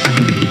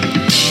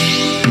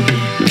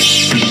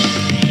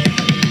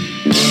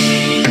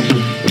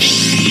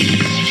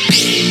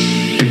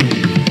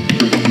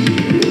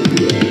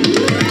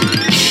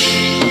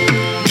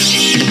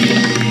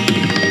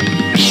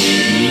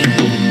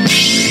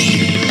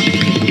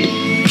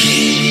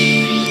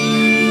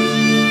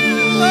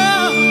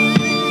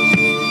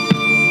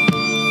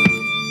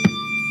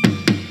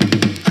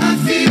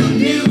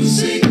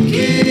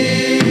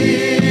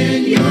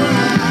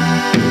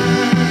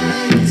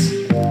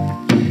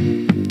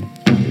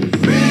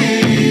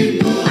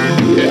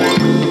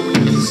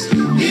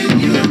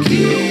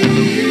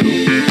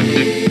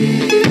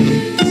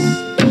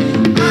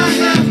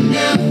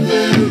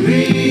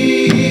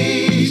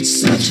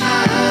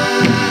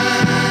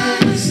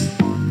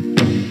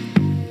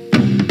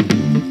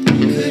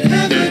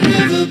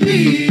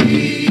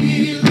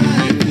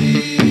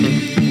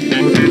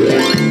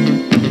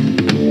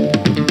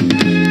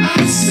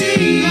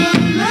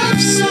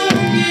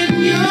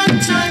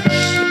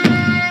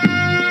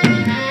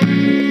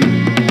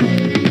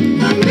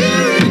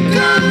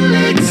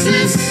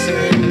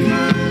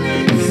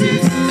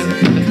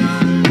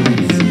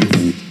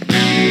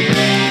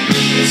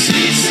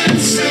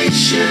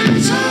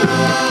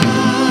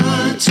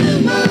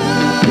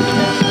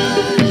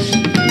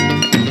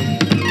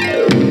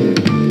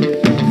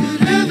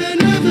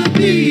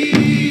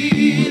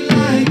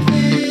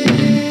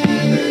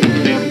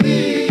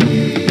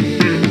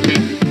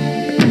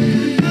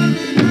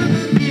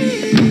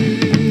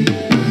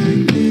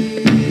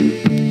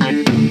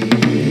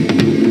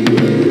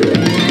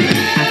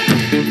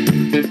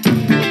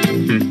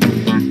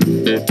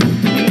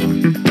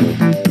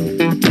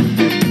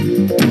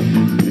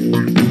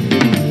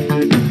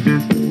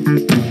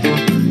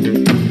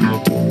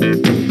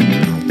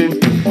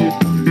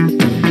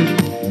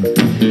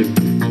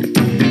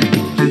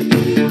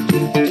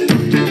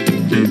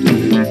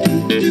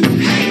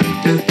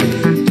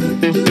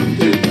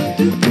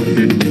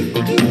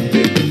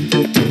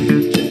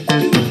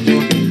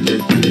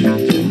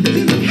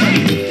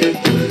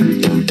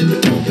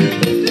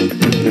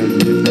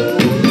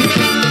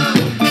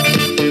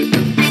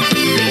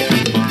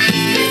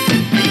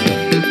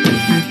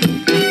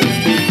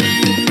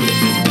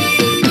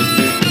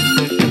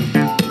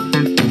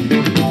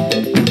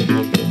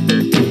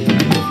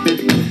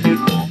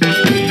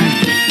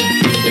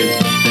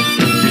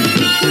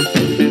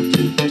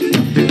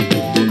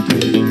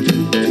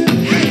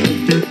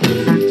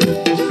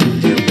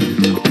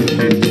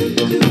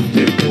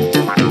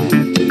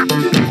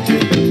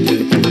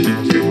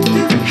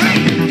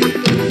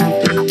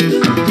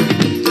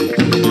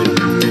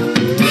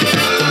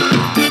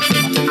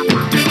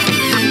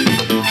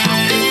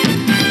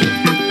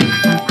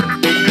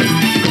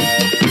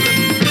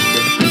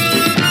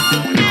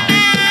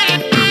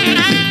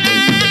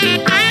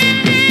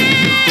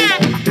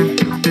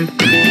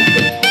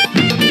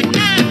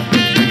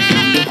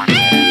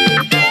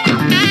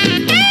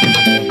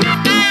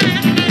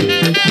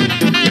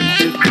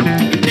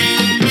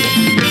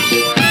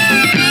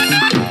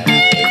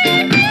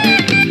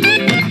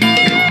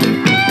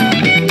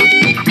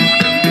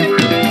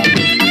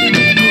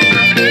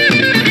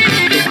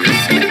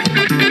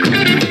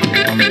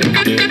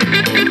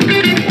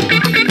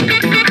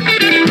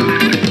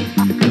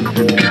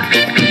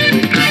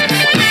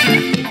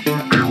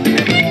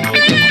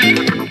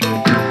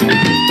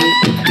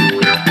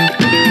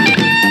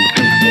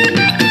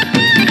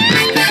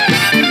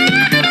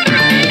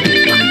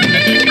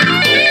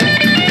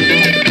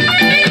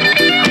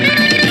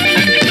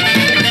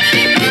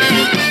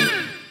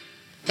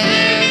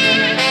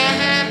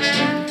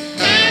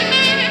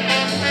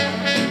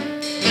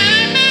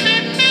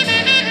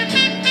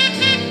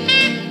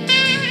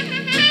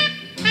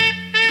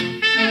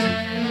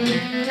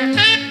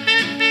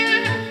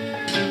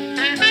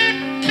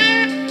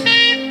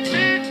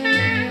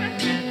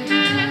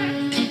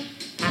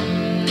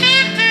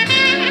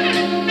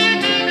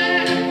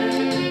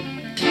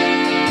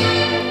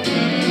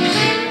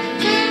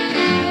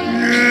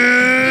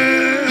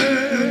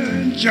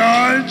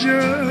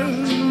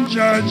 Georgia,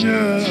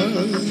 Georgia,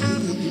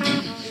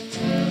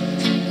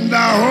 the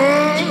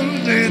whole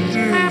day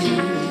through.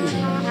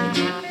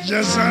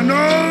 Just an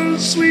old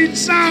sweet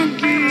song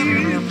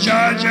keep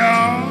Georgia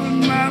on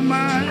my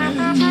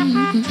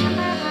mind.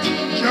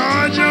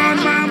 Georgia on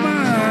my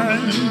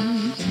mind.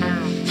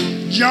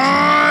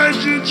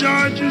 Georgia,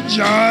 Georgia,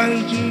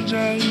 Georgia,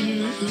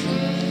 Georgia.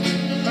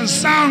 A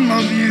song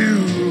of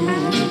you.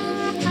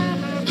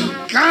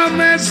 Come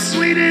as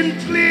sweet and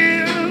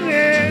clear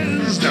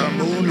as the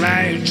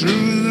moonlight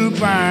through the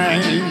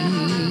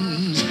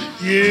pines.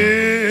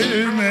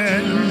 Yeah,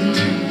 man.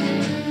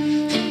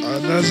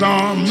 Others'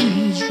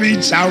 arms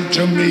reach out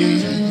to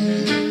me.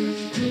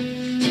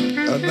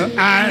 Other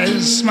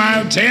eyes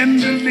smile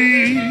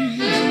tenderly.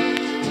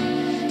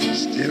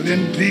 Still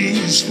in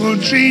peaceful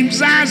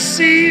dreams I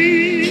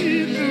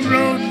see the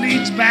road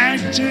leads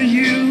back to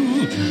you.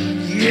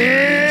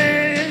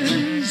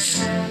 Yes,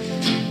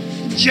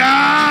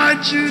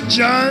 Georgia,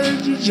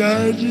 Georgia,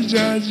 Georgia,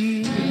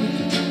 Georgia.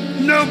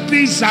 No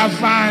peace I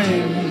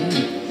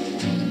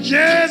find.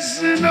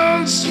 Just an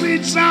old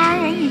sweet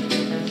song.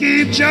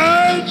 Keep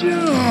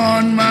Georgia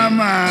on my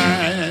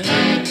mind.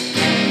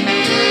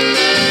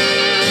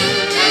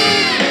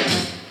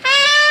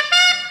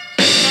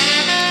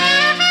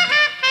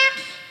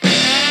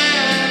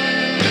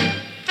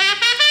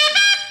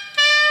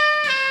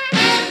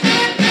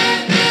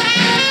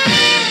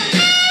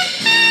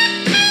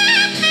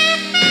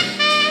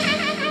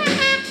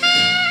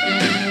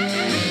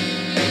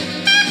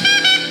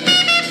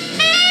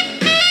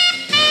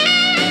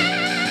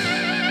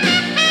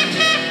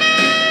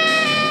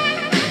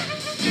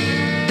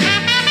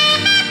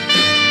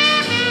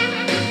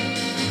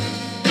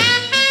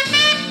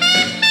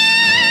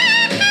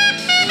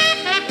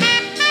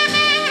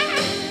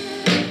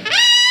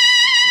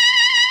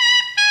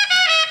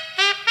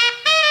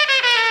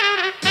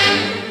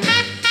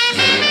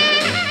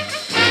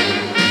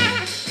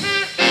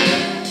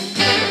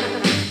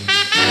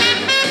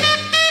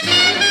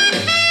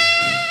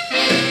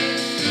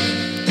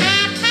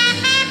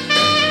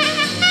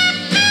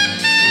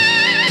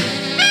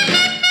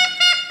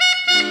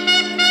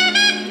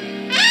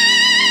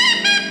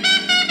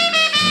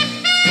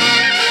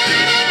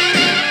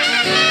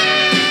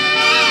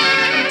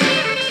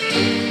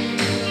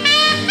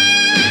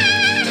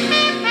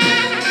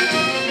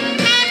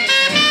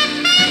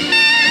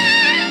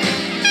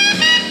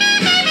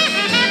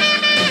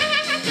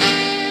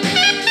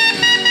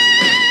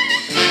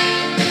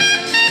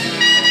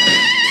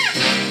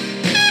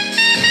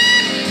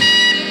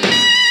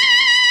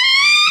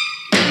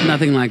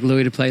 Nothing like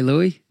Louis to play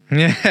Louis.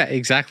 Yeah,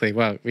 exactly.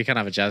 Well, we can't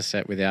have a jazz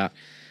set without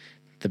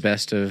the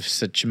best of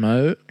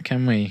Satchmo,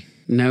 can we?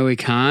 No, we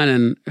can't.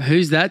 And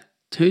who's that?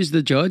 Who's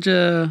the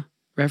Georgia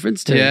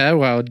reference to? Yeah,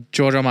 well,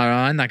 Georgia on my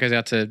mind. That goes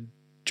out to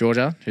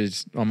Georgia,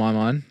 who's on my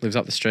mind, lives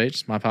up the street,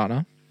 it's my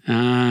partner.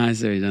 Ah, I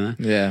see what you've done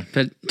there. Yeah.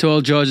 But to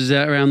all Georges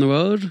out around the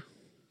world?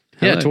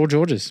 Hello. Yeah, to all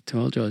Georges. To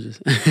all Georges.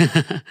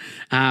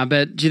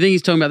 But do you think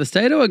he's talking about the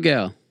state or a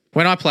girl?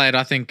 When I play it,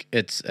 I think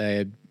it's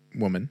a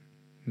woman,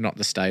 not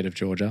the state of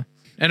Georgia.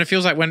 And it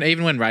feels like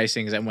even when Ray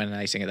sings and when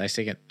they sing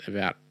it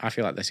about, I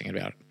feel like they sing it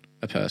about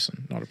a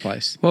person, not a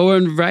place. Well,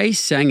 when Ray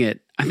sang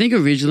it, I think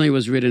originally it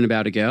was written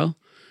about a girl.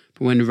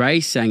 But when Ray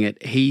sang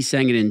it, he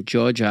sang it in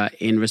Georgia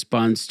in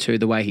response to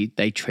the way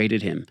they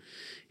treated him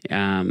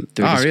through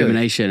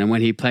discrimination. Really? And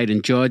when he played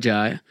in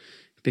Georgia,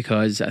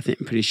 because I'm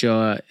pretty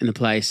sure in the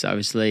place,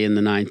 obviously in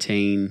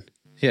the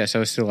Yeah,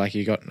 so it's still like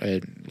you got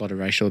a lot of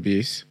racial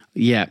abuse.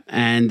 Yeah,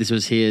 and this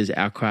was his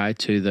outcry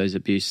to those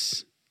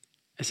abuse,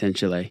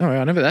 essentially.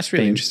 Oh, that's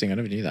really interesting. I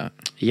never knew that.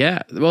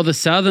 Yeah, well, the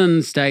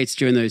southern states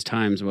during those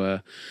times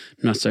were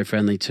not so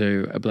friendly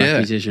to a black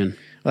musician.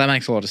 Well, that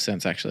makes a lot of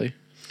sense, actually.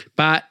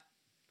 But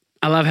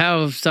I love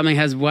how something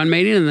has one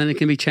meaning and then it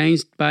can be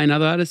changed by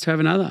another artist to have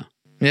another.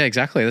 Yeah,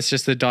 exactly. That's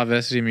just the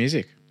diversity of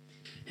music.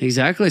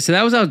 Exactly. So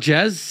that was our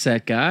jazz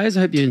set, guys.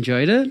 I hope you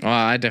enjoyed it. Oh,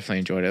 I definitely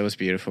enjoyed it. It was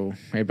beautiful.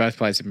 We both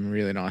played some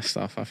really nice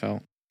stuff, I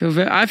felt.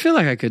 I feel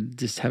like I could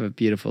just have a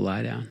beautiful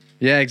lie down.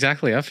 Yeah,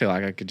 exactly. I feel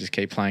like I could just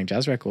keep playing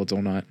jazz records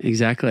all night.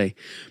 Exactly.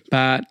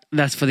 But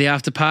that's for the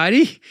after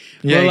party.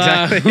 Yeah,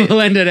 exactly. We'll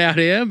end it out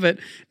here. But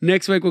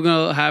next week we're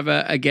going to have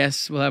a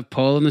guest. We'll have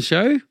Paul on the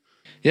show.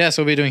 Yeah,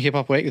 so we'll be doing Hip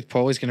Hop Week with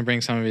Paul. He's going to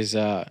bring some of his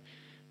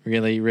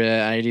really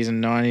rare 80s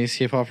and 90s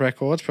hip hop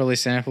records, probably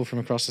sampled from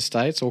across the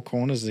states, all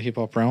corners of the hip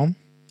hop realm.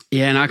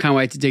 Yeah, and I can't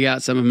wait to dig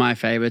out some of my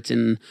favorites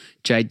in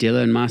Jay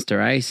Dilla and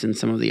Master Ace and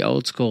some of the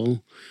old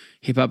school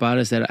hip hop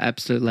artists that are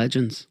absolute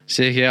legends.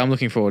 So yeah, I'm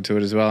looking forward to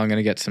it as well. I'm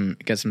going to get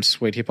some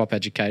sweet hip hop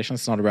education.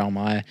 It's not a realm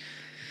I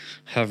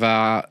have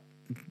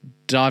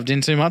dived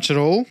into much at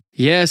all.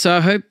 Yeah, so I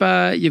hope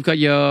you've got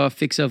your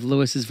fix of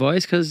Lewis's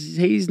voice because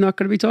he's not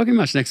going to be talking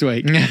much next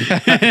week.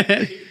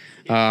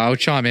 I'll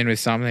chime in with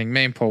something.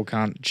 Me and Paul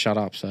can't shut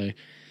up, so yeah,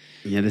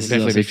 this we'll is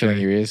definitely be filling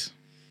your ears.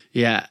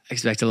 Yeah,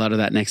 expect a lot of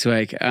that next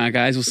week.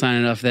 Guys, we'll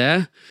sign it off there.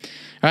 All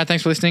right,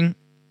 thanks for listening.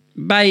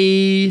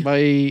 Bye.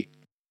 Bye.